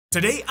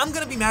Today, I'm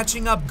gonna be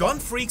matching up Gon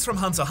Freaks from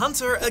Hunter x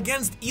Hunter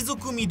against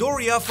Izuku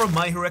Midoriya from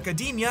My Hero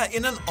Academia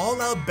in an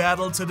all-out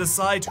battle to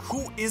decide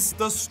who is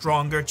the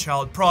stronger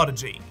child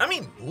prodigy. I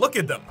mean, look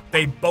at them.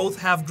 They both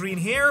have green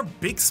hair,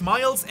 big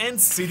smiles,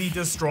 and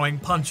city-destroying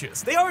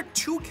punches. They are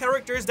two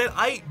characters that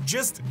I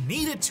just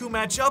needed to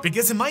match up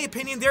because in my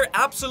opinion, they're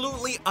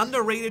absolutely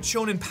underrated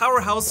shonen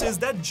powerhouses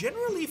that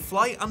generally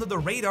fly under the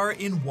radar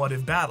in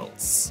what-if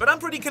battles. But I'm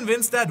pretty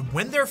convinced that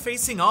when they're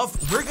facing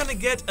off, we're gonna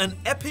get an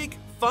epic,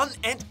 fun,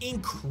 and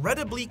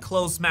incredibly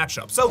close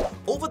matchup. So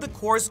over the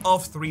course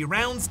of 3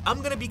 rounds,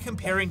 I'm gonna be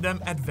comparing them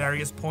at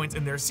various points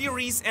in their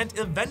series and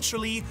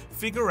eventually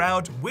figure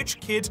out which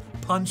kid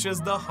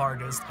punches the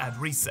hardest at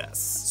recess.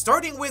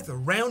 Starting with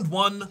round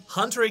 1,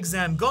 Hunter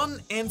Exam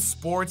Gon and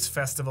Sports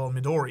Festival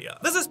Midoriya.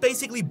 This is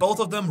basically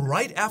both of them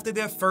right after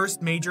their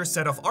first major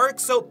set of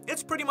arcs, so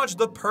it's pretty much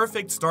the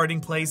perfect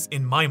starting place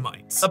in my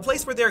mind. A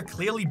place where they're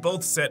clearly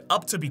both set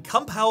up to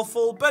become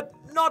powerful, but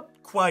not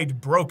quite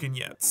broken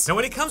yet. Now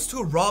when it comes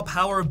to raw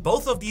power,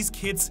 both of these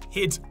kids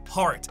hit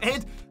hard,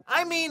 and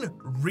I mean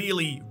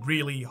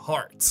really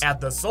hard. At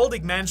the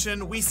Zoldyck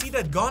Mansion, we see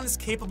that Gon is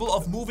capable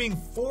of moving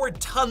 4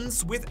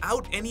 tons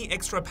without any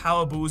extra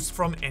power boost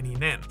from any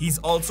Nen. He's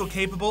also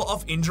capable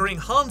of injuring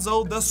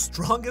Hanzo, the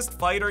strongest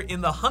fighter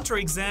in the Hunter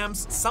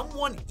exams,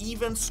 someone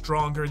even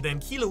stronger than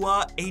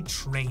Killua, a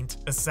trained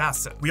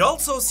assassin. We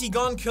also see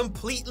Gon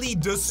completely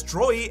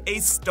destroy a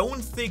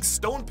stone-thick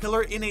stone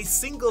pillar in a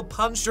single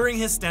punch during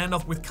his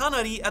standoff with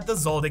Kanari at the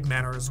Zoldyck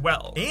Manor as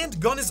well. And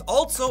Gon is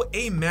also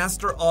a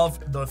master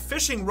of the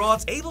fishing rod,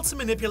 able to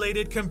manipulate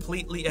it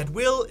completely at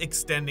will,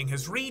 extending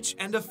his reach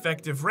and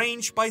effective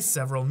range by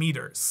several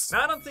meters.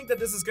 Now, I don't think that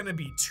this is gonna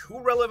be too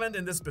relevant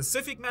in this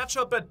specific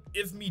matchup, but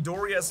if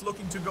Midoriya is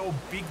looking to go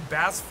big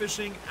bass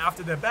fishing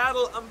after their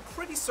battle, I'm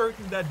pretty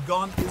certain that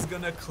Gon is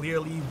gonna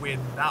clearly win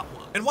that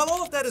one. And while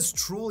all of that is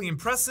truly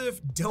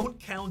impressive, don't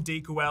count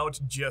Deku out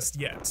just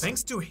yet.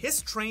 Thanks to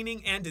his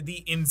training and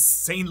the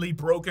insanely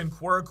broken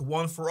quirk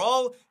One for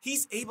All,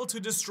 he's able to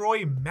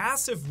destroy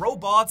massive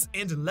robots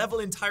and level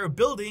entire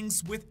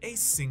buildings with a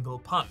single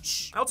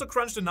punch. I also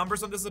crunched the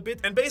numbers on this a bit,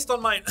 and based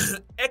on my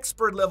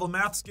expert level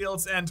math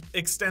skills and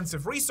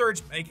extensive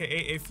research,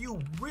 aka a few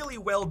really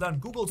well done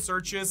Google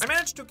searches, I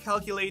managed to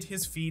calculate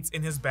his feats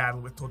in his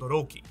battle with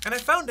Todoroki. And I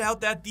found out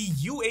that the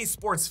UA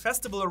Sports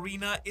Festival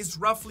Arena is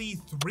roughly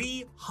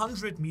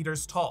 300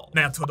 meters tall.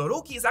 Now,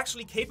 Todoroki is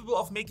actually capable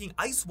of making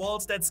ice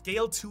walls that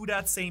scale to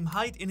that same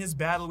height in his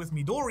battle with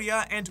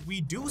Midoriya, and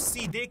we do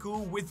see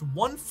Deku with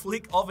one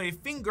flick of a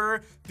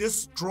finger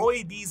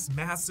destroy these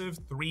massive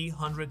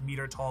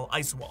 300-meter tall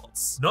ice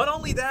walls. Not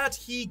only that,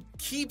 he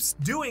keeps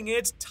doing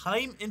it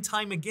time and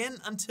time again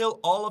until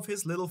all of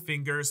his little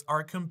fingers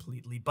are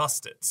completely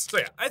busted. So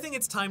yeah, I think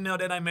it's time now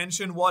that I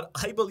mention what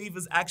I believe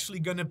is actually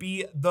gonna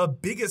be the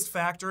biggest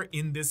factor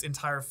in this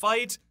entire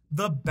fight: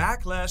 the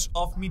backlash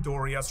of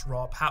Midoriya's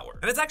raw power.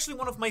 And it's actually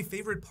one of my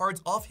favorite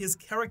parts of his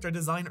character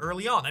design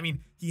early on. I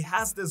mean, he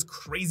has this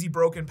crazy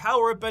broken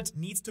power, but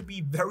needs to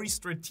be very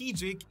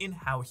strategic in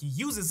how he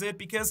uses it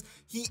because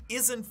he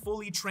isn't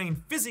fully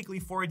trained physically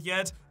for it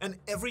yet, and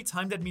every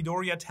time that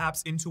Midoriya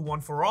taps into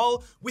One for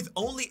All, with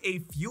only a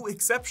few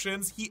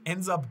exceptions, he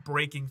ends up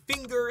breaking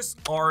fingers,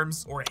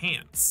 arms, or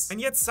hands.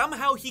 And yet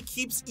somehow he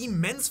keeps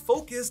immense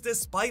focus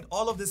despite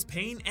all of this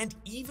pain and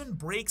even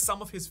breaks some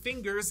of his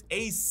fingers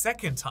a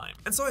second time.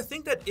 And so I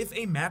think that if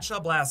a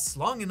matchup lasts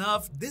long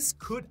enough, this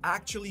could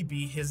actually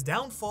be his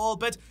downfall,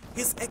 but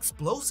his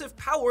explosive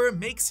power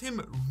makes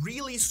him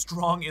really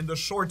strong in the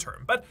short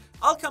term. But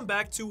I'll come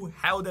back to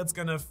how that's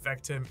gonna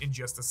affect him in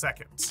just a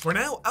second. For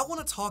now, I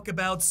want to talk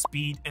about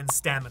speed and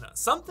stamina,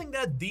 something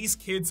that these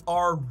kids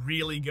are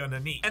really gonna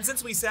need. And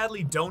since we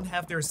sadly don't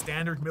have their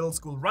standard middle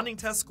school running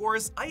test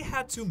scores, I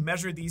had to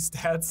measure these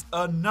stats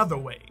another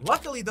way.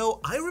 Luckily though,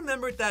 I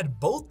remembered that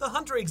both the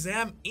Hunter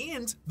exam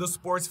and the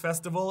Sports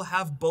Festival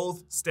have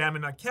both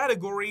stamina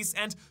categories,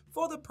 and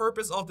for the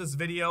purpose of this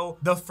video,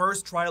 the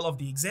first trial of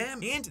the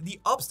exam and the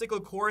obstacle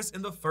course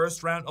in the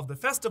first round of the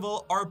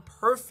festival are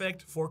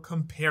perfect for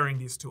comparing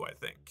these two, I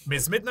think.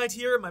 Miss Midnight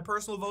here, my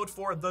personal vote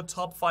for the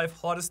top 5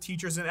 hottest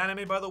teachers in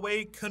anime, by the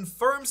way,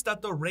 confirms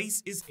that the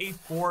race is a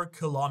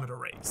 4-kilometer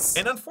race.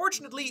 And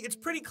unfortunately, it's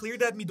pretty clear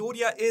that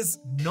Midoriya is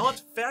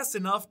not fast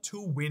enough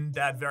to win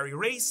that very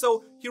race,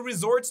 so he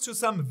resorts to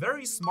some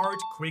very smart,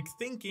 quick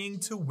thinking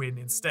to win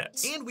instead.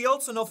 And we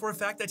also know for a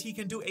fact that he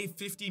can do a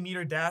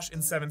 50-meter dash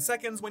in 7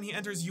 seconds when he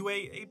enters UA,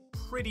 a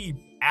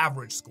pretty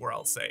average score,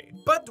 I'll say.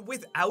 But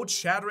without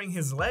shattering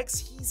his legs,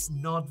 he's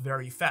not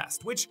very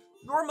fast, which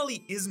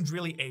normally isn't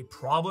really a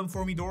problem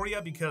for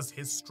Midoriya because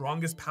his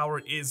strongest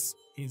power is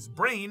his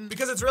brain,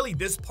 because it's really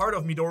this part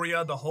of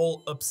Midoriya, the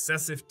whole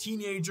obsessive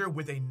teenager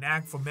with a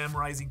knack for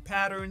memorizing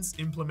patterns,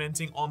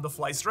 implementing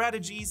on-the-fly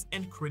strategies,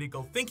 and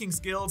critical thinking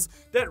skills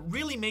that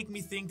really make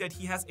me think that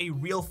he has a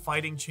real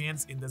fighting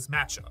chance in this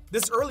matchup.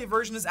 This early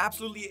version is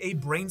absolutely a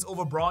brains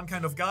over brawn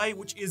kind of guy,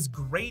 which is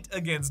great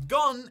against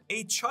Gon,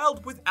 a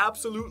child with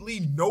absolutely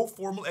no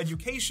formal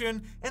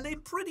education and a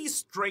pretty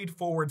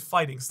straightforward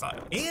fighting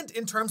style. And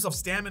in terms of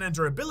stamina and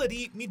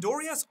durability,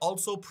 Midoriya is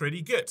also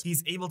pretty good.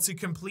 He's able to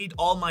complete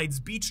All Might's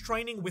beach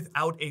training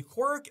without a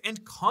quirk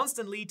and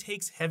constantly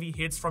takes heavy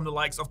hits from the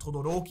likes of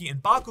Todoroki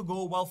and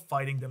Bakugo while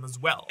fighting them as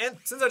well. And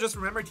since I just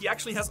remembered, he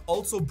actually has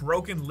also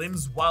broken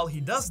limbs while he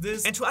does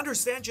this, and to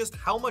understand just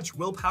how much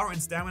willpower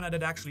and stamina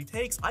that actually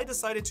takes, I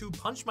decided to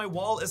punch my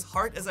wall as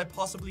hard as I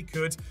possibly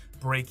could,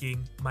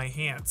 breaking my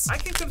hands. I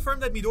can confirm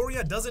that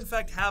Midoriya does in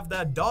fact have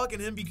that dog in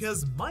him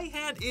because my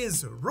hand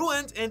is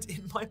ruined, and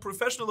in my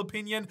professional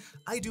opinion,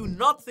 I do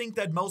not think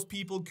that most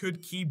people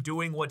could keep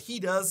doing what he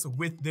does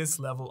with this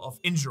level of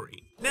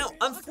injury. Now,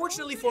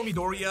 unfortunately for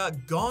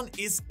Midoriya, Gon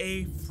is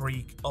a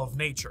freak of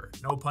nature,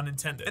 no pun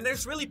intended. And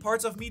there's really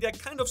parts of me that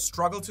kind of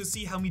struggle to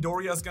see how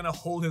Midoriya is gonna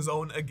hold his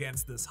own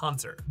against this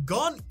hunter.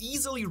 Gon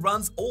easily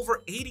runs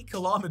over 80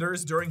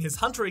 kilometers during his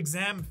hunter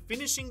exam,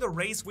 finishing the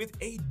race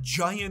with a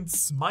giant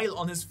smile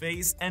on his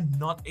face and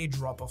not a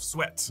drop of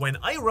sweat. When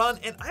I run,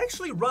 and I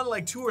actually run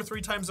like 2 or 3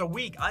 times a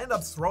week, I end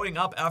up throwing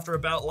up after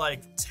about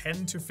like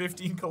 10 to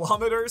 15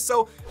 kilometers,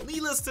 so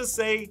needless to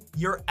say,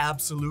 you're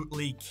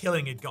absolutely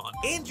killing it, Gon.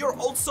 And you're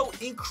also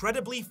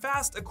incredibly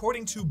fast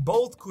according to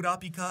both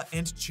Kurapika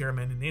and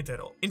Chairman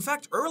Netero. In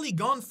fact, early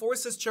Gon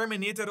forces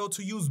Chairman Netero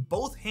to use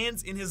both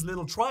hands in his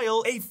little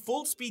trial, a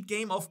full speed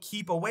game of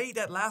keep away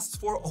that lasts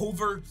for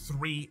over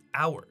 3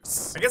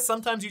 hours. I guess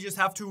sometimes you just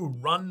have to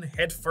run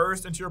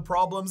headfirst into your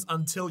problems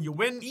until you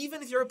win,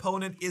 even if your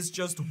opponent is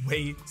just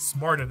way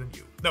smarter than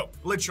you. No,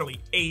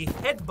 literally, a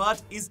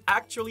headbutt is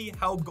actually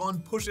how Gon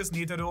pushes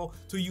Netero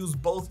to use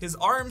both his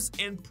arms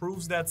and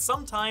proves that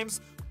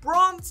sometimes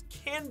bronze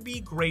can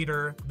be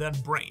greater than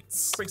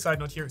brains. Quick side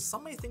note here,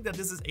 some may think that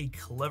this is a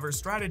clever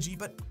strategy,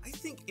 but I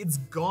think it's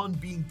Gon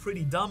being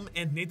pretty dumb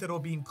and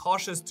Netero being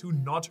cautious to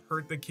not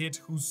hurt the kid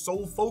whose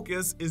sole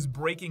focus is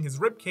breaking his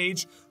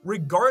ribcage,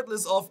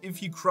 regardless of if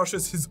he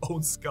crushes his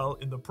own skull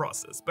in the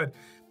process. But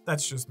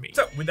that's just me.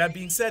 So, with that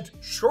being said,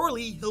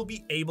 surely he'll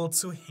be able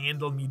to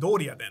handle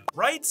Midoriya then,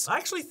 right? I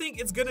actually think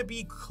it's gonna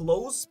be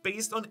close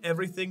based on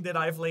everything that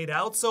I've laid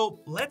out, so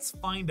let's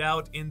find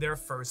out in their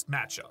first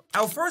matchup.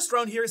 Our first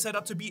round here is set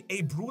up to be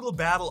a brutal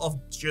battle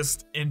of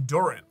just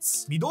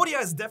endurance. Midoriya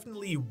is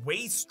definitely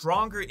way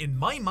stronger in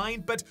my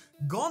mind, but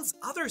Gon's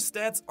other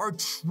stats are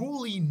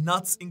truly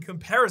nuts in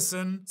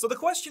comparison. So the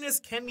question is,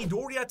 can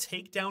Midoriya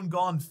take down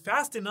Gon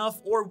fast enough,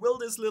 or will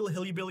this little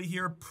hillbilly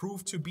here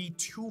prove to be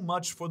too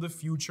much for the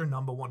future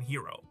 #1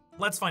 hero?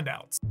 Let's find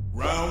out.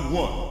 Round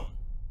 1.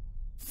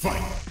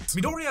 Fight!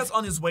 Midoriya is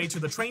on his way to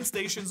the train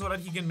station so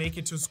that he can make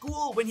it to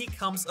school when he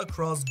comes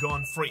across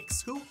Gon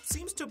Freaks, who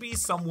seems to be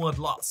somewhat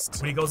lost.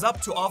 When he goes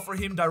up to offer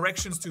him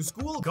directions to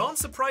school, Gon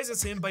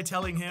surprises him by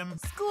telling him,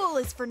 "School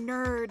is for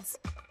nerds.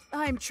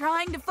 I'm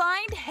trying to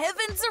find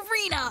Heaven's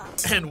Arena."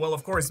 And well,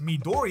 of course,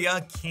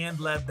 Midoriya can't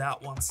let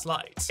that one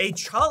slide. A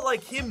child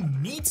like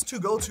him needs to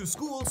go to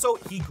school, so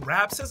he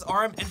grabs his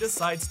arm and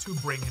decides to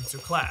bring him to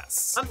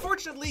class.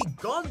 Unfortunately,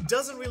 Gon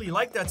doesn't really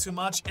like that too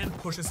much and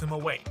pushes him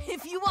away.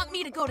 "If you want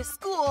me to go to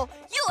school,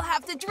 you'll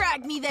have to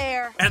drag me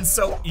there." And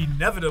so,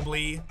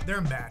 inevitably,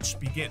 their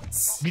match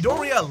begins.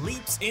 Midoriya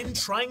leaps in,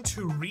 trying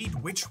to read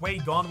which way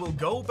Gon will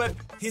go, but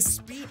his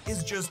speed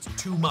is just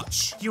too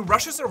much. He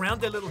rushes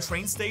around their little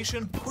train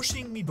station,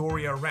 pushing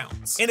Midoriya around.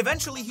 And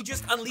eventually he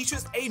just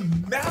unleashes a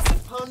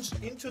massive punch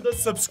into the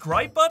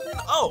subscribe button.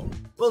 Oh,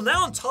 well,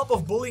 now on top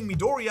of bullying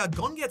Midoriya,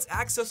 Gon gets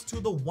access to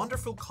the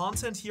wonderful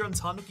content here on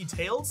Tanuki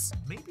Tales.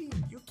 Maybe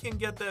you can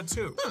get that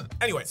too.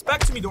 Anyways,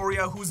 back to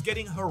Midoriya, who's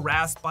getting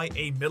harassed by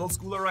a middle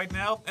schooler right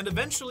now, and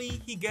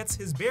eventually he gets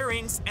his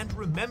bearings and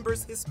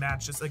remembers his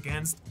matches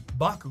against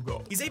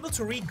Bakugo. He's able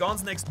to read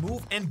Gon's next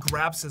move and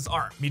grabs his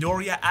arm.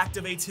 Midoriya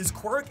activates his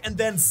quirk and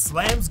then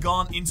slams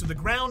Gon into the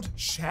ground,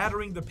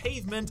 shattering the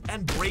pavement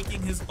and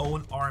breaking his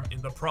own arm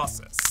in the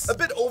process. A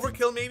bit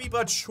overkill maybe,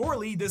 but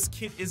surely this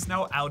kid is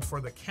now out for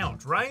the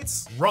count, right?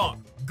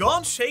 Wrong.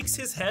 Gon shakes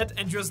his head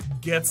and just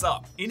gets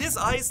up. In his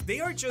eyes, they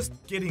are just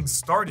getting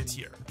started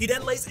here. He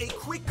then lays a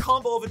quick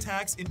combo of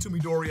attacks into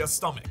Midoriya's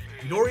stomach.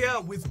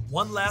 Midoriya, with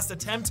one last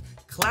attempt,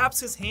 claps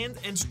his hand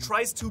and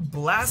tries to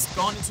blast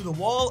Gon into the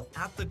wall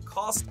at the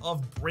cost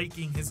of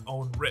breaking his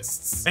own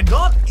wrists. And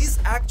Gon is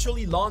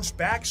actually launched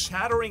back,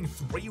 shattering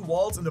 3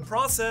 walls in the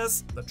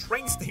process. The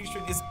train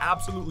station is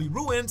absolutely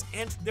ruined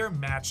and their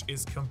match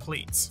is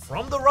complete.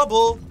 From the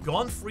rubble,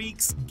 Gon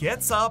Freaks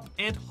gets up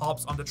and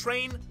hops on the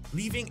train,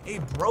 leaving a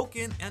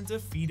broken and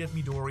defeated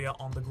Midoriya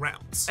on the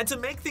ground. And to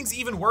make things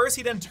even worse,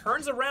 he then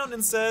turns around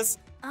and says,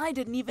 I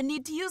didn't even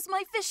need to use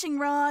my fishing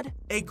rod.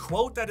 A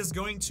quote that is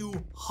going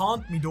to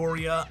haunt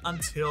Midoriya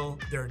until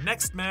their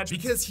next match,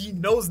 because he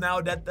knows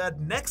now that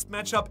that next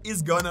matchup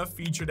is gonna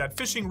feature that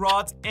fishing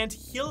rod, and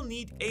he'll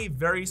need a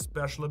very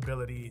special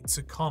ability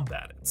to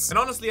combat it. And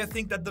honestly, I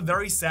think that the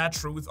very sad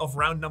truth of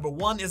round number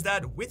 1 is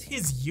that with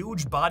his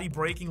huge body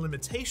breaking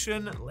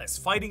limitation, less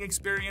fighting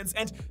experience,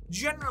 and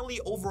generally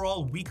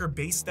overall weaker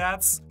base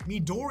stats,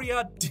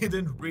 Midoriya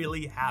didn't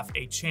really have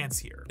a chance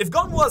here. If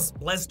Gon was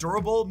less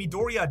durable,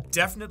 Midoriya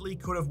definitely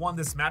could have won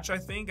this match, I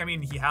think. I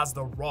mean, he has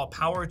the raw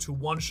power to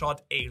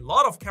one-shot a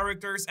lot of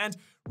characters, and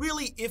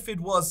really, if it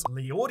was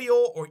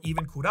Leorio or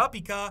even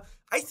Kurapika,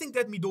 I think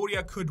that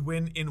Midoriya could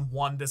win in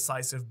one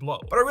decisive blow.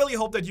 But I really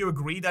hope that you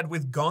agree that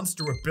with Gon's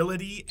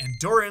durability,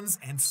 endurance,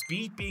 and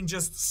speed being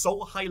just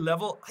so high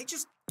level, I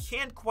just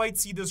can't quite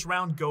see this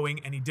round going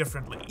any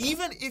differently.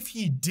 Even if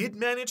he did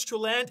manage to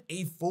land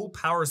a full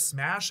power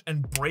smash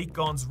and break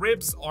Gon's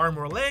ribs, arm,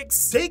 or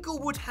legs,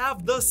 Deku would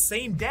have the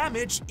same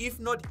damage, if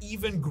not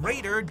even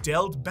greater,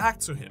 dealt back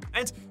to him.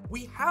 And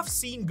we have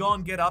seen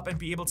Gon get up and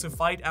be able to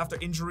fight after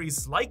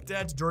injuries like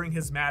that during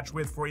his match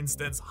with, for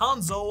instance,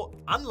 Hanzo,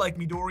 unlike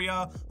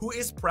Midoriya, who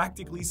is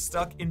practically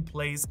stuck in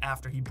place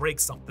after he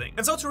breaks something.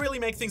 And so to really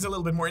make things a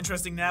little bit more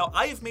interesting now,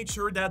 I have made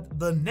sure that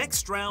the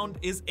next round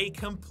is a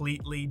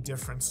completely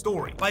different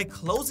story. By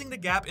closing the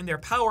gap in their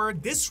power,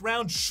 this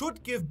round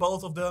should give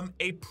both of them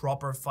a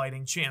proper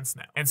fighting chance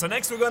now. And so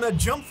next we're gonna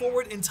jump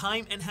forward in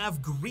time and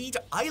have Greed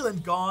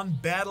Island Gon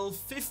battle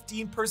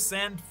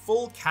 15%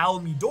 full Cal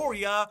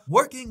Midoriya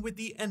working with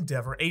the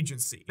Endeavor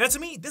Agency. Now to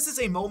me, this is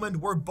a moment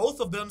where both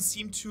of them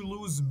seem to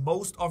lose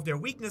most of their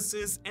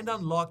weaknesses and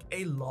unlock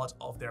a lot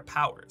of their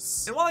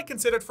powers. And while I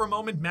considered for a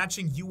moment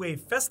matching UA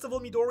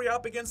Festival Midoriya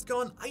up against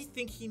Gon, I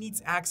think he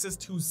needs access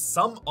to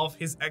some of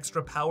his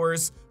extra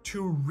powers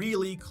to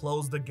really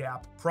close the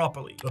gap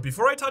properly. But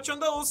before I touch on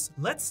those,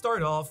 let's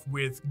start off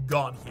with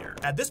Gon here.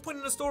 At this point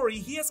in the story,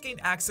 he has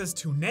gained access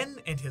to Nen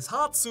and his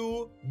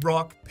Hatsu,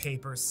 rock,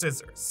 paper,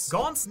 scissors.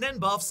 Gon's Nen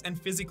buffs and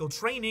physical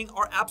training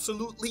are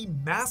absolutely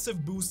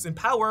massive boosts in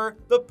power,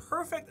 the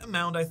perfect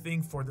amount I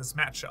think for this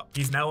matchup.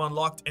 He's now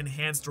unlocked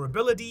enhanced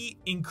durability,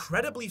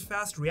 incredibly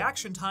fast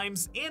reaction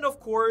times, and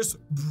of course,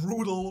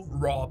 brutal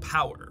raw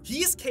power. He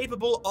is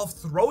capable of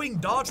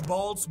throwing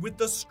dodgeballs with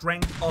the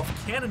strength of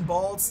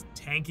cannonballs,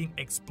 tanking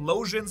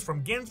explosions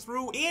from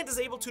Genthru, and is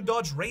able to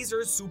dodge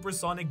Razor's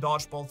supersonic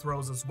dodgeball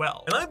throws as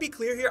well. And let me be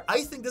clear here,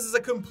 I think this is a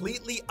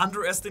completely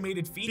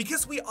underestimated feat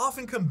because we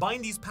often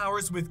combine these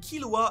powers with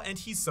Killua and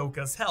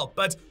Hisoka's help,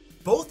 but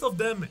both of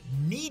them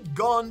need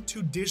Gon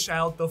to dish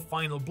out the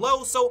final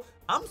blow, so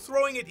I'm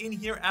throwing it in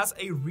here as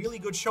a really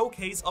good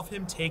showcase of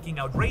him taking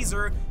out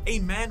Razor, a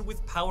man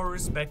with power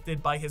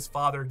respected by his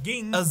father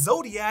Ging, a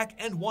Zodiac,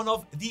 and one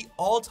of the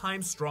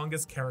all-time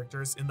strongest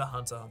characters in the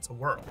Hunter x Hunter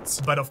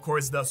world. But of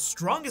course, the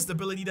strongest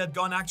ability that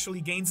Gon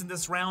actually gains in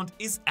this round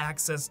is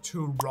access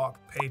to rock,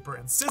 paper,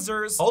 and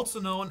scissors, also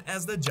known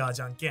as the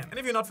Jajanggen. And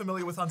if you're not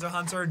familiar with Hunter x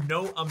Hunter,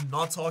 no, I'm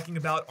not talking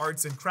about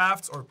arts and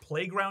crafts or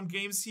playground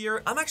games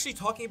here. I'm actually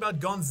talking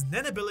about Gon's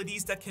Nen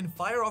abilities that can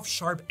fire off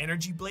sharp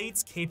energy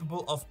blades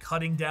capable of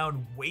cutting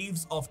down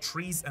waves of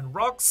trees and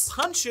rocks,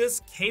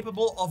 punches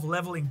capable of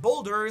leveling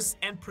boulders,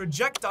 and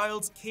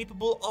projectiles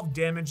capable of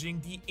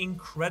damaging the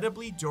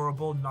incredibly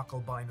durable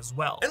Knucklebind as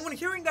well. And when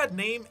hearing that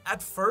name,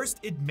 at first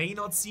it may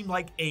not seem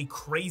like a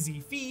crazy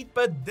feat,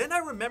 but then I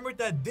remembered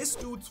that this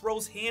dude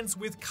throws hands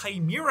with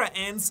Chimera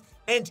ants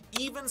and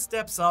even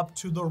steps up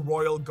to the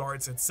Royal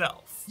Guards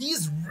itself.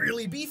 He's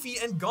really beefy,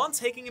 and Gon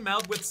taking him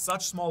out with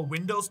such small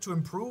windows to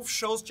improve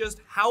shows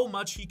just how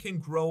much he can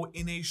grow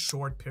in a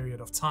short period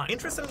of time.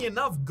 Interestingly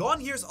enough, Gon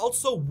here is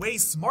also way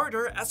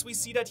smarter, as we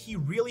see that he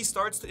really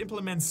starts to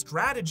implement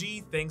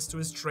strategy thanks to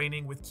his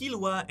training with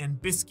Killua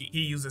and Bisky.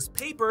 He uses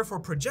paper for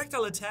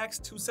projectile attacks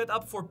to set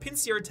up for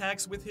pincer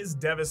attacks with his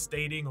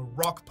devastating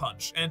Rock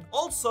Punch, and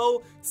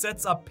also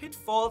sets up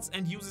pitfalls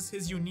and uses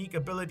his unique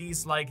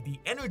abilities like the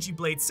Energy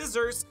Blade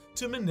Scissors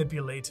to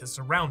manipulate his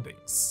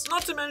surroundings.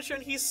 Not to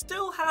mention, he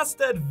still has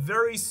that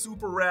very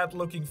super rad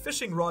looking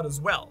fishing rod as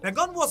well. Now,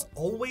 Gon was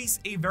always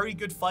a very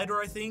good fighter,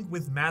 I think,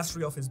 with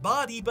mastery of his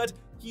body, but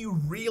he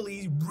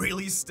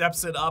really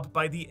steps it up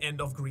by the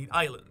end of Greed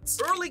Island.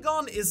 Early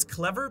Gon is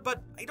clever,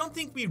 but I don't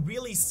think we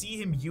really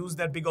see him use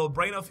that big old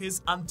brain of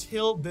his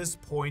until this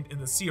point in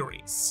the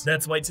series.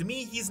 That's why to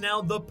me, he's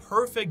now the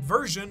perfect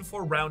version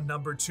for round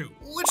number 2.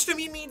 Which to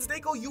me means,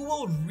 Deku, you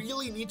will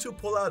really need to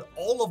pull out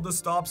all of the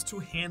stops to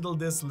handle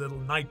this little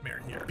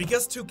nightmare here.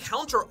 Because to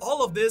counter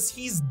all of this,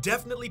 he's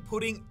definitely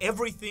putting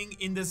everything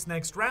in this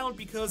next round,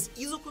 because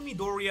Izuku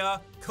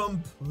Midoriya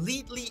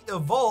completely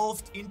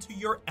evolved into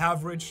your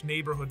average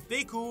neighborhood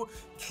Deku,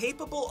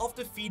 capable of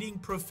defeating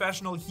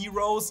professional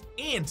heroes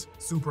and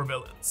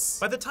supervillains.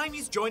 By the time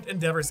he's joined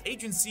Endeavor's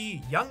agency,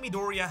 young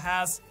Midoriya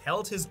has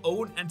held his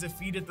own and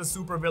defeated the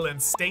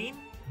supervillains Stain,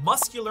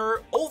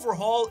 Muscular,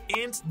 Overhaul,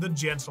 and the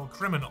Gentle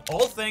Criminal.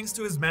 All thanks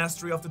to his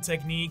mastery of the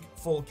technique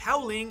Full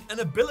Cowling, an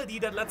ability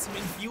that lets him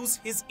infuse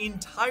his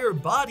entire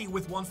body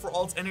with One for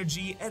All's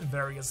energy at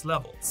various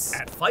levels.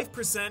 At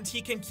 5%,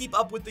 he can keep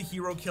up with the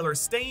hero killer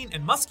Stain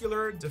and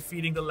Muscular,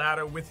 defeating the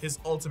latter with his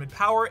ultimate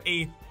power,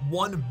 a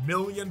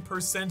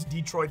 1,000,000%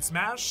 Detroit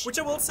Smash, which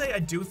I will say I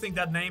do think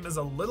that name is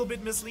a little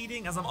bit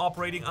misleading, as I'm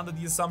operating under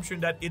the assumption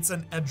that it's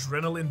an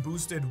adrenaline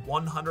boosted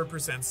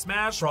 100%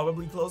 smash,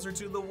 probably closer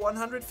to the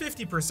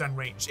 150%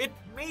 range. It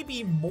may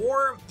be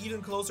more,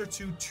 even closer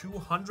to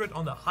 200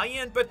 on the high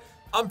end, but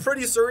I'm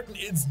pretty certain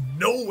it's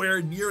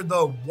nowhere near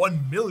the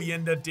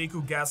 1,000,000 that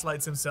Deku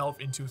gaslights himself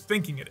into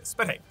thinking it is.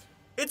 But hey,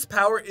 its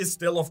power is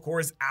still, of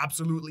course,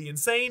 absolutely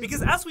insane,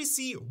 because as we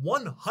see,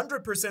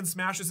 100%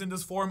 smashes in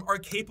this form are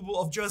capable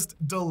of just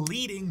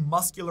deleting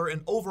Muscular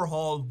and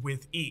Overhaul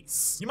with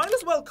ease. You might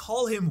as well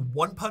call him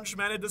One Punch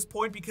Man at this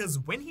point, because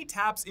when he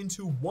taps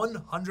into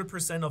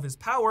 100% of his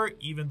power,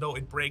 even though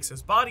it breaks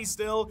his body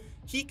still,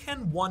 he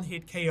can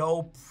one-hit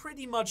KO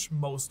pretty much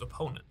most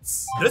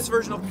opponents. This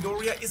version of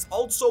Midoriya is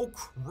also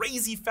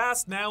crazy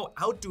fast now,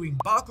 outdoing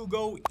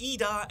Bakugo,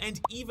 Ida, and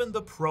even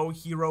the pro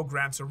hero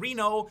Gran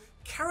Torino,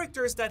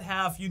 characters that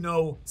have, you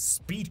know,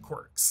 speed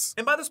quirks.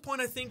 And by this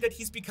point, I think that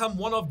he's become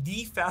one of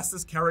the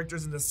fastest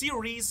characters in the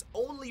series,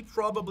 only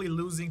probably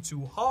losing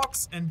to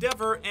Hawks,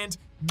 Endeavor, and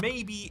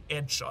maybe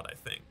Edgeshot, I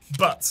think.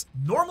 But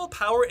normal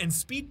power and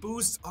speed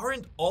boosts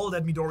aren't all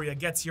that Midoriya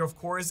gets here, of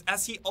course,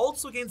 as he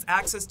also gains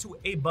access to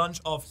a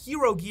bunch of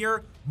hero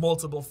gear,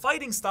 multiple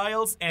fighting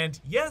styles, and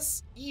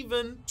yes,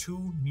 even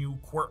 2 new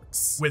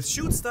quirks. With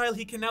Shoot Style,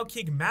 he can now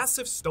kick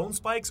massive stone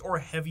spikes or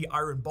heavy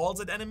iron balls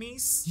at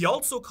enemies. He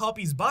also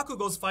copies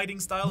Bakugo's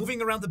fighting style,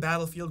 moving around the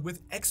battlefield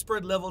with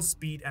expert level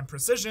speed and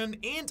precision,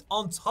 and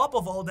on top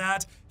of all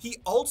that, he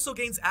also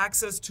gains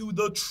access to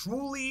the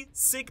truly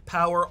sick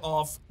power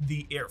of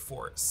the Air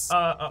Force.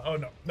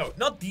 No,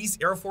 not these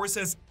Air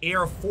Forces,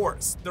 Air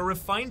Force, the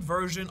refined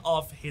version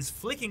of his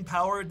flicking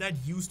power that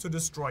used to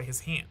destroy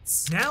his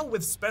hands. Now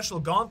with special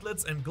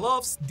gauntlets and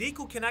gloves,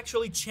 Deku can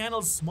actually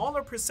channel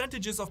smaller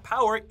percentages of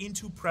power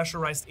into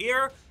pressurized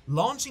air,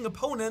 launching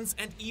opponents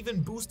and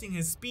even boosting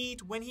his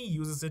speed when he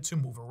uses it to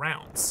move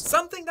around.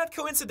 Something that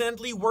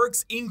coincidentally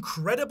works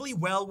incredibly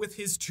well with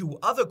his 2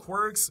 other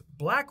quirks,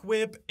 Black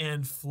Whip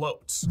and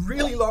Float.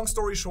 Really long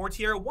story short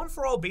here, One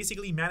for All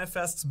basically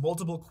manifests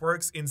multiple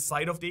quirks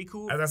inside of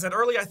Deku. As I said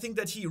earlier, I think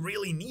that he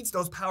really needs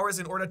those powers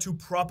in order to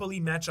properly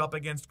match up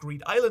against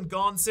Greed Island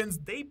Gon, since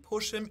they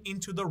push him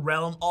into the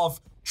realm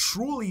of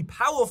truly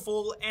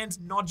powerful and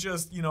not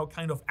just, you know,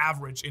 kind of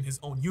average in his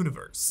own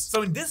universe.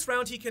 So in this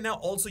round, he can now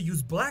also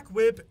use Black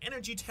Whip,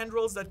 energy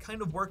tendrils that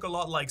kind of work a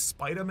lot like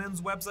Spider-Man's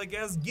webs, I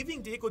guess,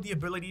 giving Deku the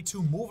ability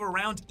to move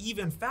around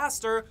even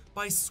faster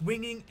by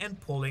swinging and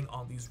pulling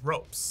on these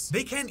ropes.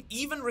 They can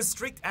even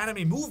restrict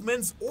anime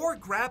movements or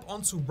grab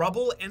onto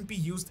rubble and be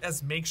used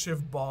as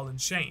makeshift ball and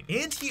chain.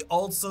 And he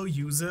also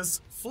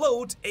uses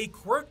Float, a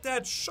quirk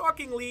that,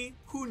 shockingly,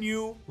 who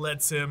knew,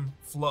 lets him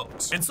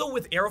float. And so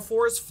with Air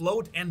Force,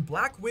 Float, and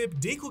Black Whip,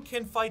 Deku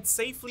can fight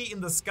safely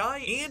in the sky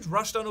and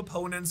rush down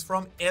opponents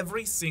from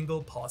every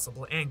single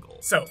possible angle.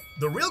 So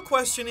the real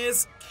question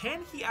is,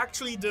 can he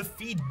actually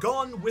defeat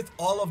Gon with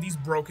all of these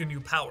broken new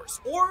powers?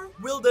 Or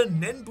will the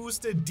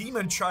Nen-boosted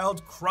Demon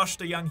Child crush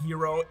the young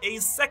hero a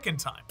second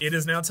time? It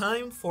is now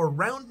time for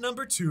round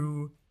number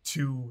 2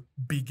 to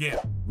begin.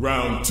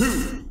 Round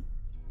 2.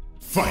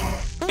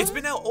 Fight! It's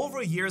been now over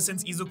a year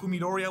since Izuku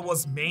Midoriya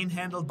was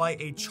manhandled by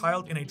a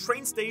child in a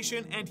train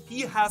station, and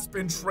he has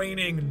been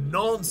training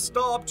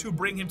non-stop to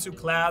bring him to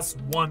class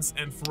once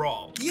and for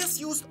all. He has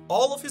used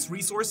all of his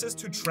resources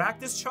to track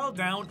this child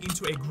down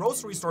into a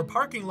grocery store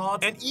parking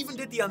lot, and even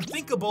did the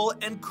unthinkable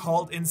and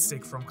called in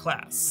sick from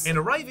class. And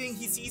arriving,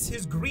 he sees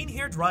his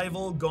green-haired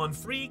rival, Gon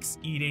Freaks,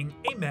 eating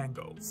a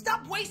mango.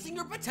 Stop wasting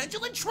your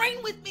potential and train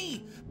with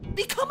me!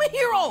 Become a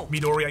hero!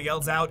 Midoriya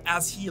yells out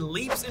as he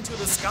leaps into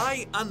the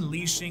sky,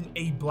 unleashing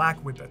a Black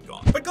Whip at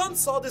Gon. But Gon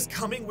saw this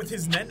coming with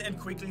his Nen and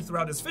quickly threw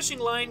out his fishing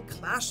line,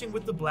 clashing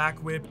with the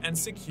Black Whip and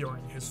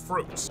securing his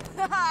fruit. It's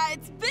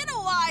been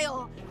a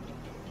while!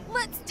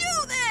 Let's do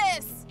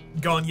this!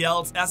 Gon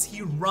yells as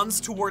he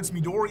runs towards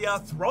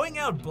Midoriya, throwing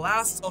out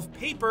blasts of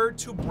paper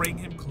to bring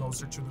him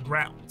closer to the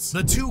ground.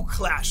 The two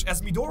clash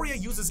as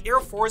Midoriya uses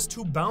Air Force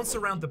to bounce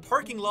around the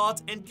parking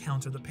lot and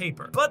counter the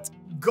paper. But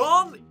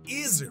Gon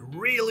is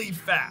really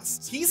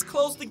fast. He's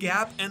closed the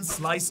gap and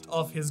sliced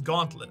off his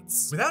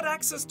gauntlets. Without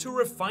access to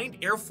refined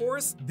Air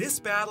Force, this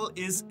battle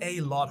is a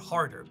lot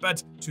harder.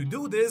 But to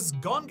do this,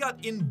 Gon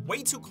got in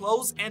way too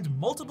close and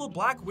multiple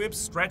Black Whips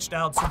stretched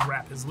out to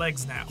grab his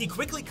legs now. He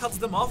quickly cuts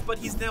them off, but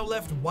he's now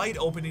left wide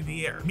open in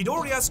the air.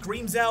 Midoriya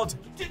screams out,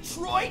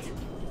 Detroit!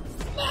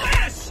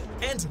 Smash!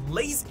 And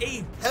lays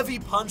a heavy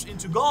punch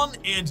into Gon,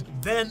 and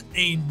then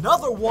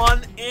another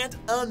one, and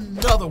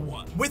another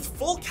one. With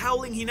full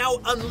cowling, he now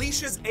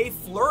unleashes a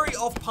flurry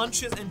of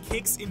punches and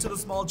kicks into the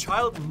small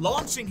child,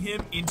 launching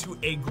him into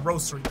a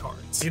grocery cart.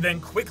 He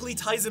then quickly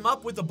ties him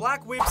up with the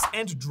black whips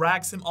and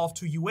drags him off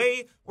to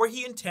UA, where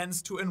he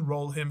intends to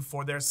enroll him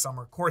for their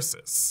summer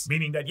courses.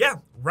 Meaning that, yeah,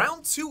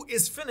 round 2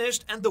 is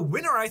finished, and the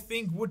winner, I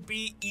think, would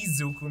be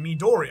Izuku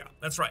Midoriya.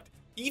 That's right.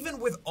 Even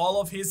with all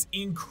of his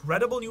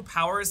incredible new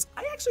powers,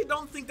 I actually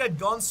don't think that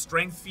Gon's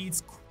strength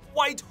feats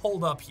quite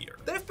hold up here.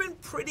 They've been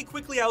pretty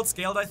quickly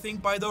outscaled, I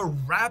think, by the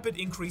rapid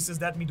increases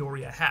that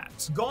Midoriya had.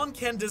 Gon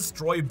can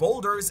destroy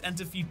boulders and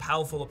defeat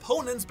powerful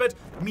opponents, but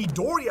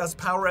Midoriya's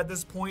power at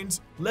this point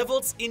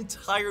levels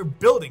entire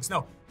buildings.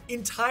 No,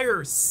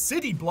 entire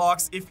city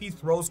blocks if he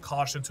throws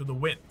caution to the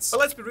wind. But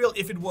let's be real,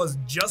 if it was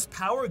just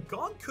power,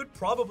 Gon could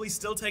probably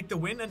still take the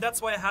win, and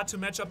that's why I had to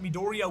match up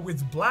Midoriya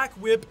with Black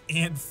Whip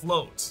and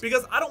Float.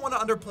 Because I don't want to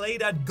underplay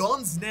that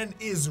Gon's Nen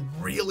is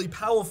really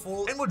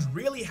powerful and would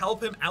really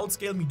help him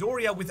outscale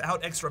Midoriya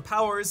without extra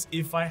powers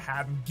if I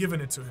hadn't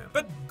given it to him.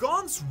 But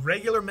Gon's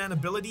regular man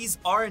abilities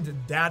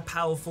aren't that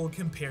powerful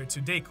compared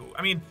to Deku.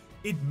 I mean,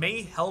 it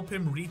may help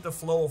him read the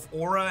flow of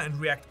aura and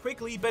react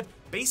quickly, but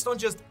based on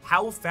just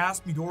how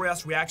fast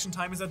Midoriya's reaction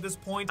time is at this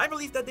point, I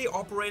believe that they're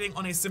operating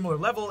on a similar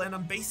level, and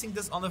I'm basing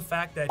this on the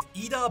fact that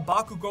Ida,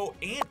 Bakugo,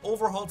 and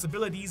Overhaul's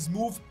abilities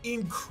move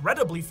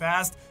incredibly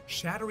fast,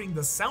 shattering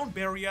the sound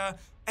barrier,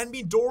 and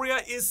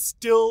Midoriya is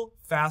still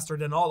faster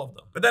than all of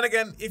them. But then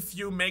again, if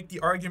you make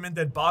the argument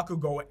that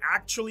Bakugo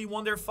actually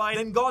won their fight,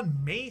 then Gon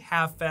may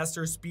have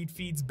faster speed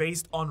feats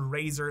based on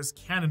Razor's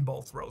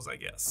cannonball throws, I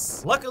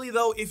guess. Luckily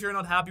though, if you're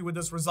not happy with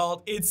this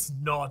result, it's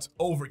not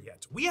over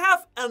yet. We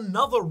have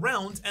another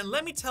round, and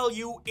let me tell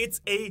you,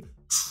 it's a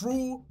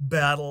true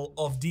battle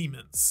of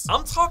demons.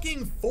 I'm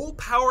talking full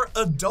power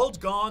adult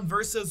Gon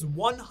versus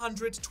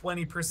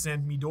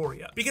 120%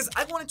 Midoriya, because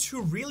I wanted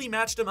to really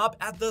match them up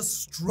at the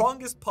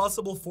strongest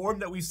possible form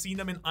that we've seen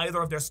them in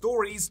either of their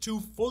stories to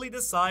fully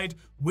decide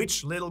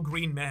which little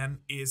green man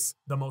is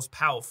the most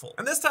powerful.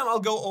 And this time I'll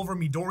go over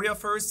Midoriya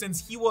first,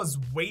 since he was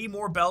way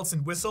more bells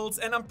and whistles,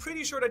 and I'm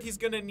pretty sure that he's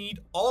gonna need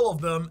all of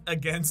them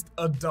against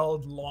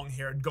adult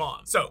long-haired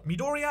Gon. So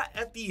Midoriya,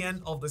 at the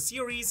end of the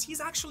series,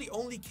 he's actually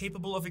only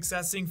capable of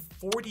accessing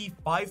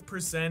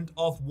 45%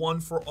 of One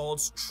for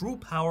All's true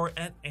power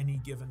at any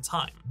given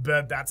time.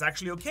 But that's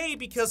actually okay,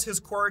 because his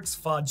quirks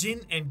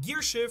Fajin and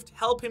Gear Shift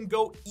help him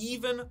go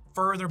even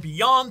further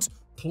beyond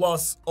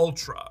plus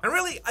Ultra. And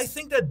really, I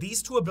think that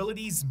these two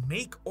abilities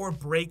make or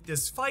break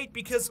this fight,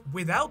 because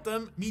without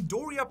them,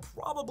 Midoriya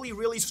probably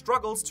really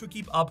struggles to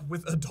keep up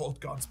with adult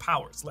Gon's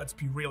powers. Let's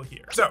be real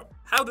here. So,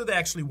 how do they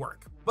actually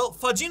work? Well,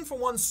 Fajin, for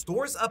one,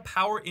 stores a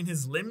power in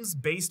his limbs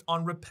based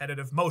on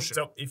repetitive motion.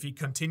 So if he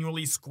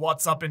continually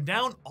squats up and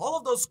down, all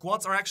of those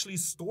squats are actually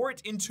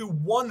stored into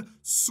one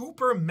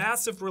super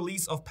massive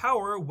release of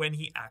power when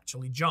he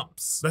actually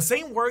jumps. The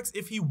same works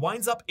if he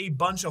winds up a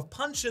bunch of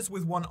punches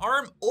with one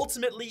arm,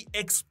 ultimately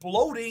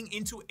exploding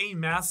into a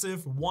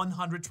massive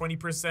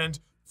 120%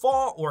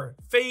 fall or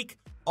fake,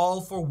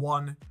 all for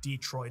one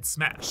Detroit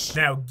Smash.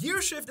 Now,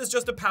 Gear Shift is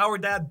just a power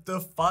that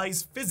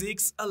defies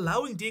physics,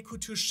 allowing Deku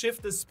to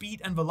shift the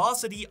speed and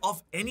velocity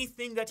of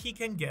anything that he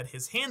can get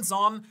his hands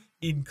on,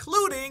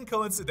 including,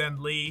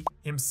 coincidentally,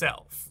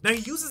 himself. Now,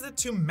 he uses it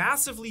to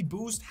massively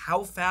boost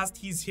how fast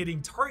he's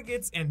hitting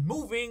targets and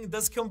moving,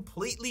 thus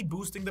completely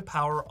boosting the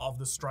power of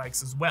the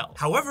strikes as well.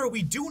 However,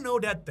 we do know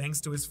that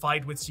thanks to his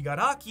fight with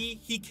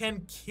Shigaraki, he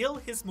can kill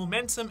his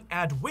momentum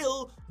at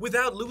will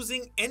without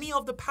losing any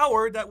of the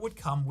power that would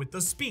come with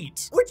the speed.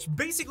 Which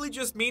basically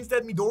just means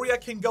that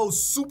Midoriya can go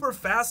super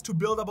fast to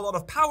build up a lot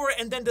of power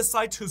and then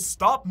decide to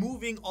stop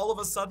moving all of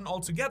a sudden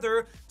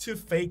altogether to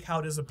fake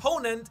out his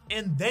opponent,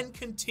 and then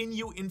continue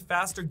in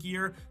faster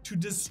gear to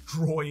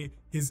destroy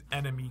his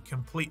enemy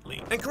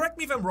completely. And correct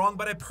me if I'm wrong,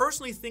 but I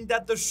personally think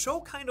that the show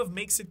kind of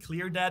makes it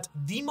clear that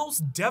the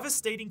most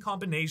devastating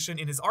combination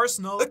in his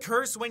arsenal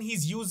occurs when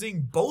he's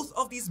using both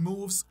of these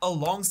moves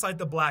alongside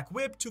the Black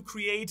Whip to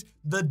create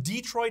the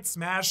Detroit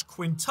Smash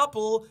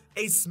Quintuple,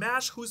 a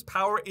smash whose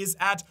power is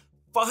at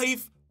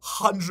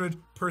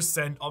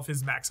 500% of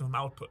his maximum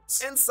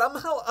outputs. And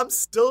somehow I'm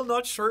still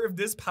not sure if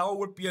this power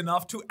would be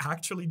enough to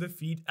actually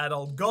defeat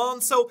adult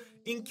Gon, so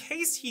in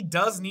case he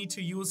does need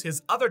to use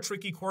his other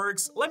tricky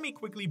quirks, let me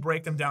quickly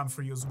break them down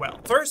for you as well.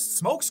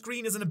 First,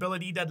 Smokescreen is an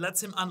ability that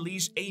lets him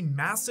unleash a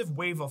massive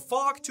wave of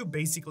fog to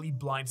basically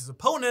blind his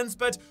opponents,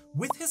 but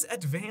with his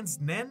advanced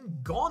Nen,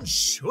 Gon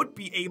should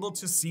be able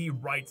to see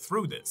right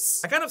through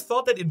this. I kind of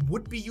thought that it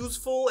would be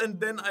useful, and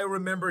then I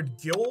remembered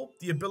Gil,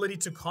 the ability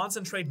to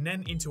concentrate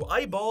Nen into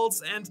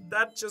eyeballs, and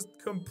that just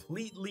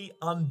completely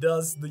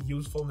undoes the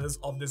usefulness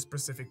of this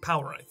specific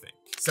power, I think.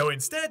 So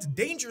instead,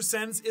 Danger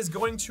Sense is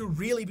going to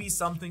really be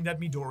something that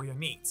Midoriya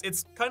needs.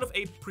 It's kind of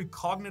a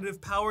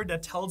precognitive power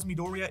that tells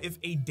Midoriya if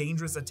a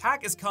dangerous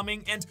attack is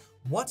coming and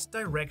what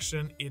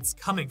direction it's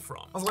coming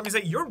from. Also, let me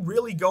say, you're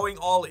really going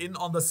all in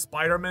on the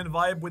Spider-Man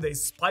vibe with a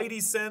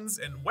Spidey sense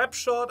and web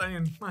shot. I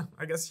mean,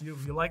 I guess you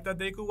like that,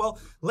 Deku. Well,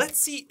 let's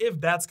see if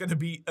that's gonna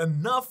be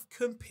enough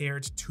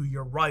compared to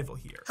your rival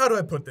here. How do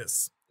I put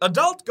this?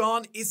 Adult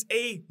Gon is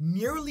a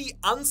nearly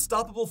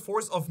unstoppable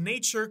force of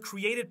nature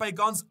created by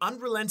Gon's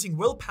unrelenting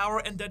willpower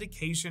and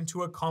dedication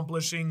to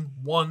accomplishing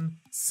one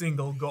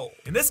single goal.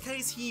 In this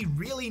case, he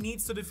really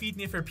needs to defeat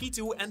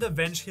Neferpitou and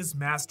avenge his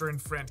master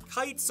and friend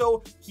Kite,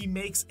 so he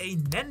makes a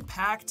Nen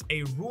Pact,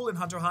 a rule in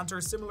Hunter x Hunter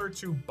similar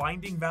to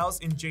binding vows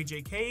in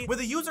JJK, where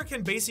the user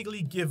can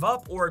basically give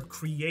up or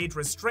create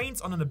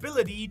restraints on an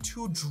ability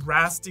to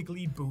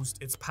drastically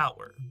boost its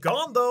power.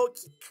 Gon, though,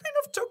 kind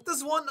of took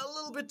this one a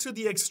little bit to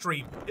the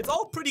extreme. It's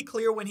all pretty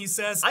clear when he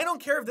says, I don't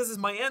care if this is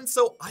my end,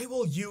 so I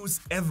will use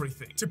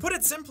everything. To put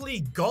it simply,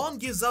 Gon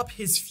gives up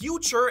his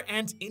future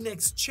and in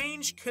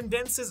exchange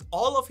condenses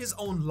all of his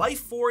own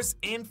life force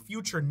and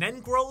future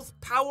Nen growth,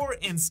 power,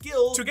 and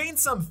skill to gain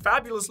some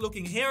fabulous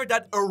looking hair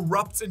that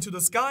erupts into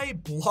the sky,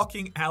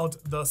 blocking out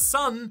the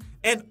sun,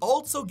 and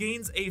also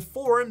gains a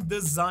form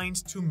designed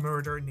to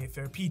murder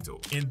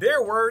Neferpitou. In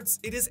their words,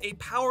 it is a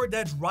power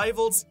that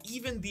rivals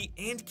even the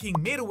Ant King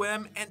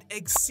Meruem and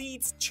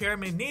exceeds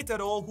Chairman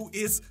Netero, who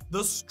is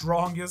the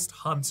strongest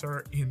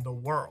hunter in the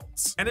world.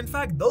 And in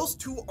fact, those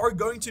two are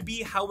going to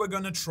be how we're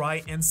gonna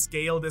try and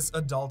scale this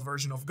adult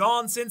version of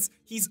Gon, since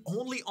he's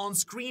only on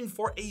screen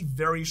for a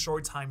very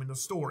short time in the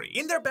story.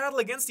 In their battle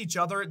against each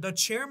other, the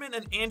Chairman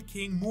and Ant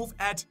King move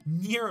at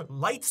near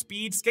light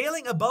speed,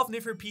 scaling above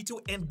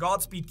Neferpitou and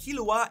Godspeed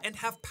Killua, and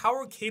have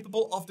power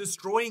capable of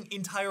destroying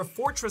entire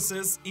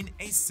fortresses in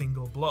a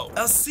single blow.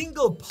 A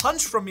single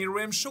punch from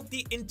Meruem shook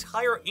the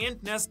entire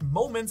ant nest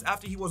moments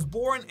after he was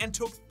born and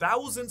took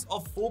thousands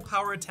of full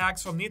power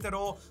attacks from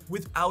Netero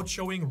without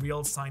showing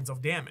real signs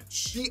of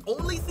damage. The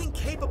only thing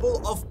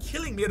capable of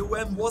killing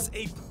Meruem was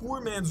a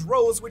poor man's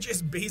rose, which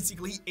is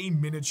basically a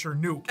miniature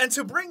nuke. And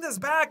to bring this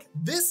back,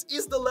 this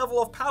is the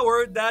level of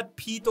power that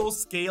Pito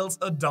scales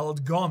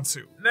adult Gon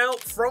to. Now,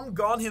 from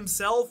Gon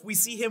himself, we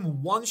see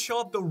him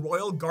one-shot the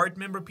Royal Guard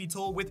member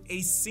Pito with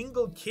a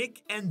single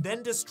kick and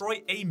then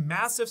destroy a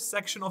massive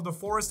section of the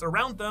forest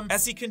around them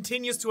as he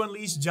continues to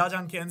unleash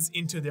Jajankens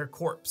into their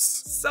corpse.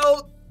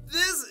 So,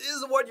 this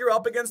is what you're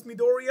up against,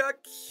 Midoriya.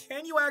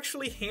 Can you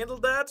actually handle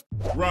that?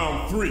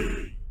 Round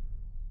 3.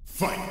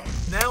 Fight!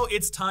 Now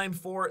it's time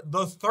for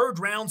the third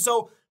round,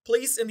 so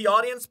please, in the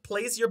audience,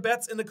 place your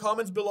bets in the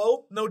comments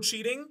below. No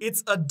cheating.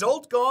 It's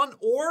adult Gon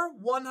or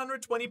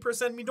 120%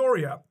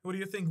 Midoriya. Who do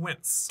you think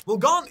wins? Well,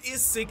 Gon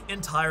is sick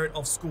and tired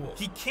of school.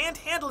 He can't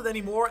handle it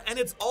anymore, and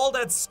it's all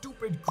that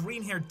stupid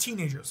green-haired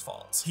teenager's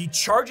fault. He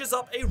charges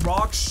up a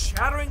rock,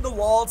 shattering the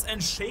walls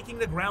and shaking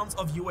the grounds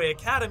of UA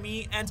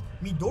Academy, and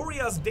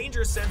Midoriya's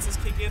danger senses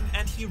kick in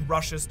and he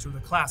rushes to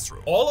the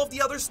classroom. All of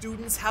the other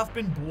students have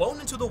been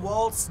blown into the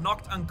walls,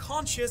 knocked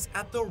unconscious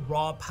at the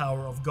raw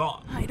power of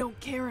Gon. I don't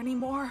care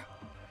anymore.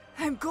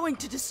 I'm going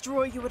to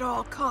destroy you at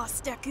all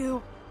costs,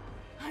 Deku.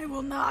 I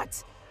will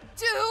not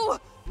do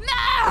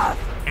math!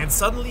 And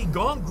suddenly,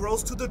 Gon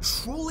grows to the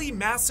truly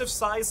massive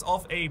size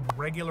of a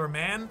regular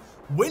man.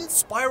 Wind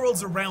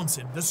spirals around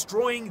him,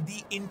 destroying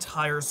the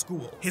entire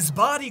school. His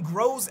body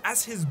grows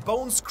as his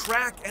bones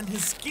crack and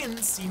his skin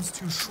seems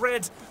to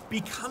shred,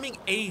 becoming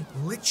a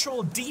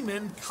literal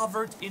demon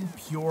covered in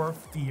pure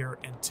fear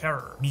and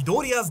terror.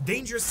 Midoriya's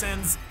danger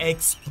sense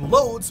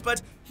explodes,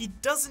 but he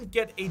doesn't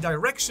get a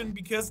direction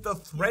because the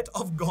threat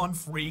of Gon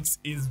freaks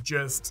is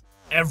just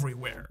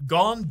everywhere.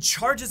 Gon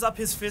charges up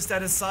his fist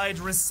at his side,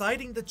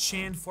 reciting the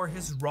chant for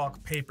his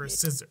rock, paper,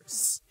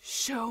 scissors.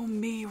 Show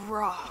me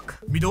rock.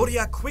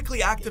 Midoriya quickly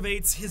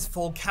activates his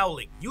full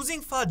cowling.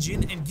 Using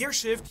Fajin and Gear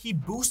Shift, he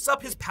boosts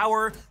up his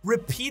power,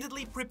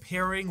 repeatedly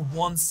preparing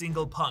one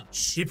single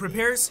punch. He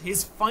prepares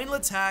his final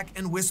attack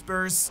and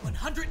whispers,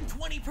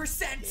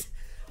 120%!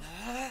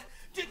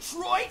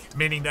 Detroit?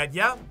 Meaning that,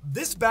 yeah,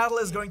 this battle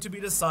is going to be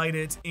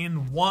decided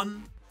in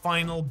one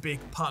final big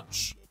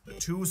punch. The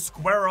two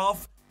square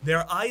off,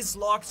 their eyes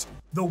locked,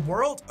 the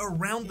world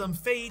around them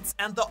fades,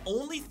 and the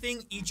only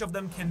thing each of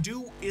them can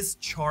do is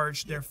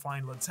charge their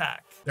final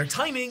attack. Their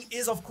timing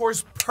is of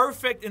course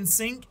perfect in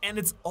sync, and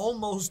it's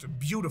almost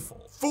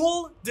beautiful.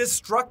 Full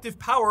destructive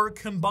power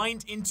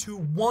combined into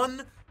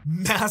one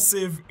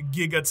massive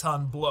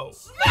gigaton blow.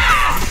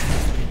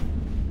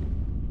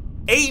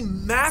 A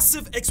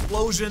massive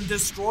explosion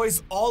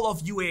destroys all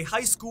of UA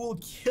High School,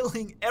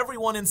 killing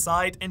everyone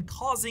inside and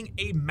causing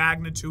a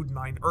magnitude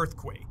 9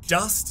 earthquake.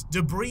 Dust,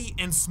 debris,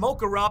 and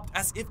smoke erupt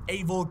as if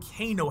a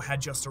volcano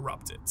had just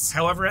erupted.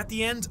 However, at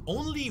the end,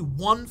 only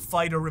one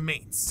fighter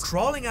remains.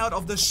 Crawling out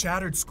of the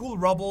shattered school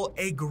rubble,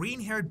 a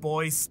green-haired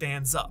boy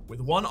stands up.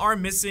 With one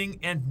arm missing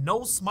and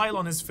no smile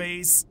on his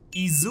face,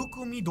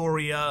 Izuku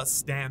Midoriya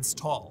stands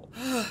tall.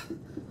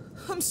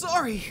 I'm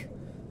sorry.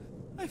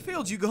 I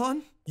failed you,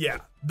 Gon. Yeah,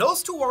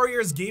 those two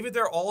warriors gave it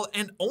their all,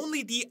 and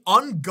only the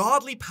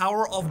ungodly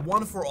power of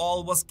One for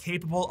All was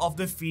capable of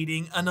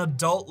defeating an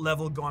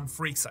adult-level Gon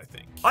Freaks, I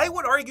think. I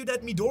would argue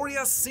that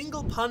Midoriya's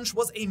single punch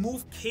was a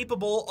move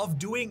capable of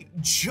doing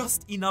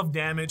just enough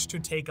damage to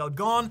take out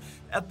Gon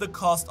at the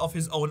cost of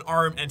his own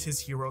arm and his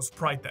hero's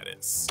pride, that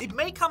is. It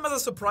may come as a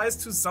surprise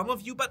to some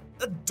of you, but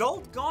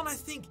adult Gon, I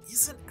think,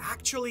 isn't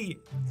actually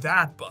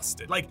that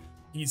busted. Like,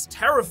 he's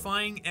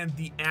terrifying, and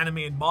the anime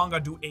and manga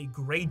do a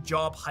great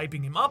job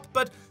hyping him up,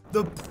 but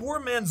the poor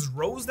man's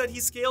rose that he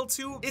scaled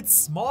to, it's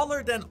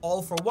smaller than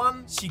All for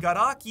One,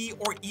 Shigaraki,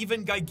 or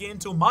even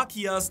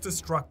Gigantomachia's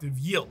destructive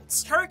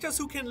yields. Characters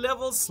who can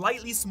level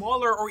slightly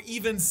smaller or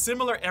even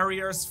similar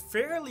areas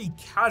fairly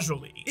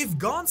casually. If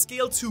Gon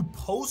scaled to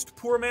post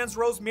poor man's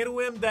rose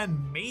Meruem, then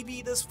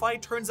maybe this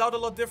fight turns out a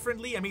lot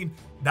differently. I mean,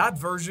 that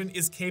version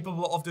is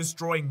capable of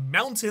destroying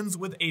mountains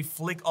with a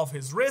flick of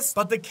his wrist,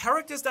 but the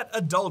characters that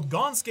adult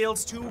Gon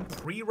scales to,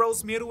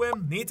 pre-Rose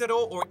Meruem,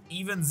 Netero, or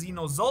even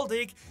Xeno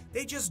Zoldyck,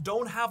 they just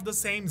don't have the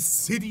same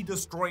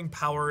city-destroying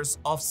powers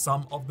of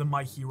some of the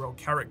My Hero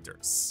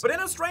characters. But in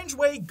a strange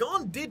way,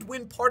 Gon did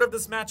win part of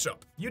this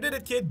matchup. You did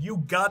it, kid,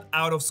 you got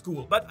out of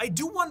school. But I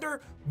do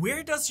wonder,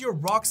 where does your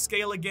rock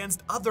scale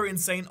against other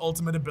insane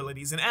ultimate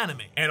abilities in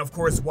anime? And of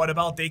course, what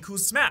about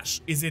Deku's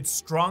Smash? Is it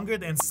stronger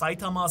than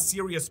Saitama's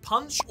Serious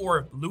Punch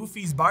or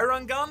Luffy's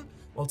Byrongan?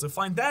 Well, to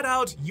find that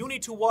out, you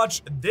need to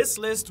watch this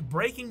list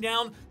breaking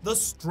down the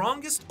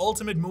strongest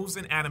ultimate moves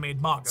in anime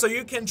and manga, so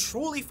you can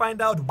truly find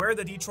out where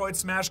the Detroit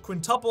Smash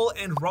quintuple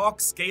and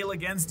rock scale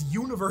against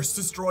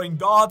universe-destroying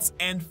gods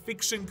and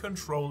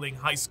fiction-controlling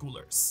high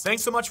schoolers.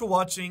 Thanks so much for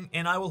watching,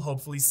 and I will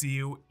hopefully see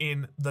you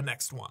in the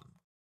next one.